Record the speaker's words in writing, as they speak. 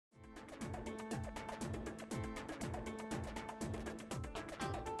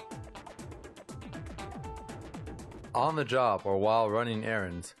On the job or while running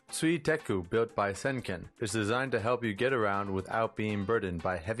errands, Tuiteku, built by Cenken, is designed to help you get around without being burdened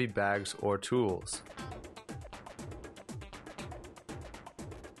by heavy bags or tools.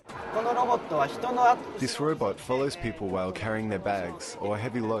 This robot follows people while carrying their bags or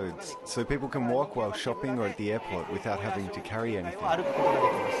heavy loads, so people can walk while shopping or at the airport without having to carry anything.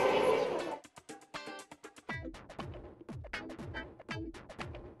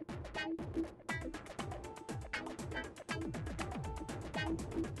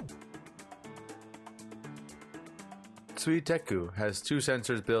 Tuiteku has two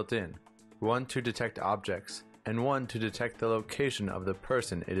sensors built in, one to detect objects, and one to detect the location of the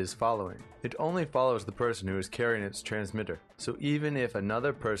person it is following. It only follows the person who is carrying its transmitter, so even if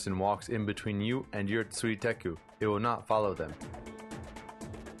another person walks in between you and your Tuiteku, it will not follow them.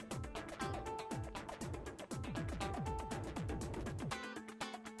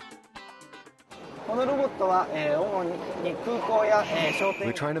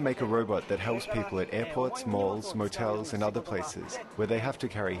 We're trying to make a robot that helps people at airports, malls, motels, and other places where they have to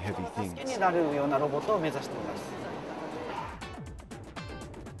carry heavy things.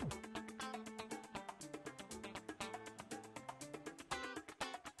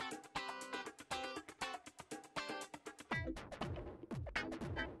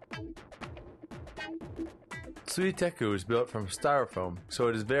 Tuiteku is built from styrofoam, so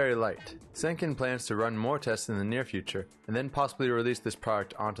it is very light. Cenken plans to run more tests in the near future, and then possibly release this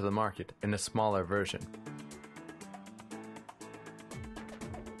product onto the market in a smaller version.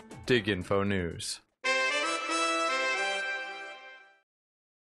 DigInfo News.